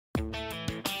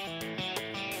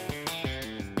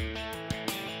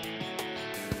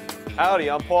Howdy,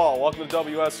 I'm Paul. Welcome to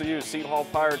WSOU Seton Hall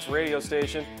Pirates radio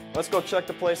station. Let's go check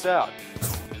the place out.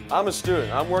 I'm a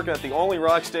student. I'm working at the only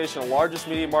rock station, the largest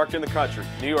media market in the country,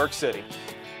 New York City.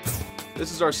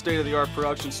 This is our state-of-the-art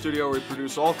production studio where we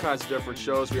produce all kinds of different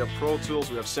shows. We have Pro Tools,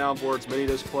 we have soundboards, mini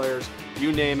disc players,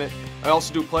 you name it. I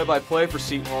also do play-by-play for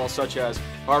Seton Hall, such as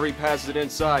Harvey passes it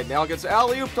inside, now gets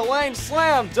alley-oop to lane,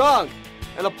 slam, dunk,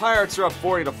 and the Pirates are up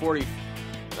 40-40.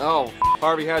 Oh,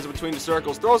 Harvey has it between the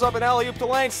circles, throws up an alley-oop to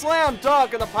lane, slam,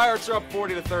 dunk, and the Pirates are up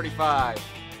 40-35.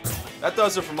 That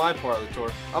does it for my part of the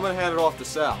tour. I'm gonna hand it off to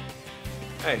Sal.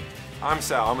 Hey, I'm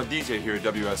Sal. I'm a DJ here at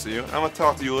WSOU, and I'm gonna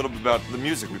talk to you a little bit about the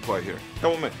music we play here.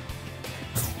 Come with me.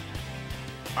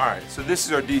 Alright, so this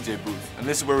is our DJ booth, and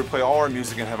this is where we play all our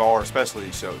music and have all our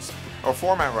specialty shows. Our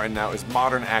format right now is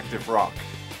modern active rock.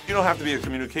 You don't have to be a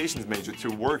communications major to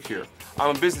work here.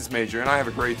 I'm a business major, and I have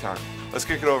a great time. Let's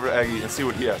kick it over to Aggie and see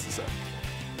what he has to say.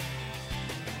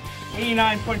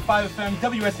 89.5 FM,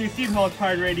 WSOU Seton Hall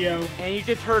Pirate Radio. And you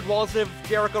just heard Walls of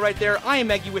Jericho right there. I am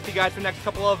Maggie with you guys for the next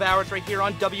couple of hours right here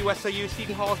on WSOU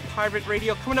Seton Hall's Pirate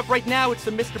Radio. Coming up right now, it's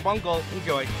the Mr. Bungle.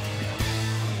 Enjoy.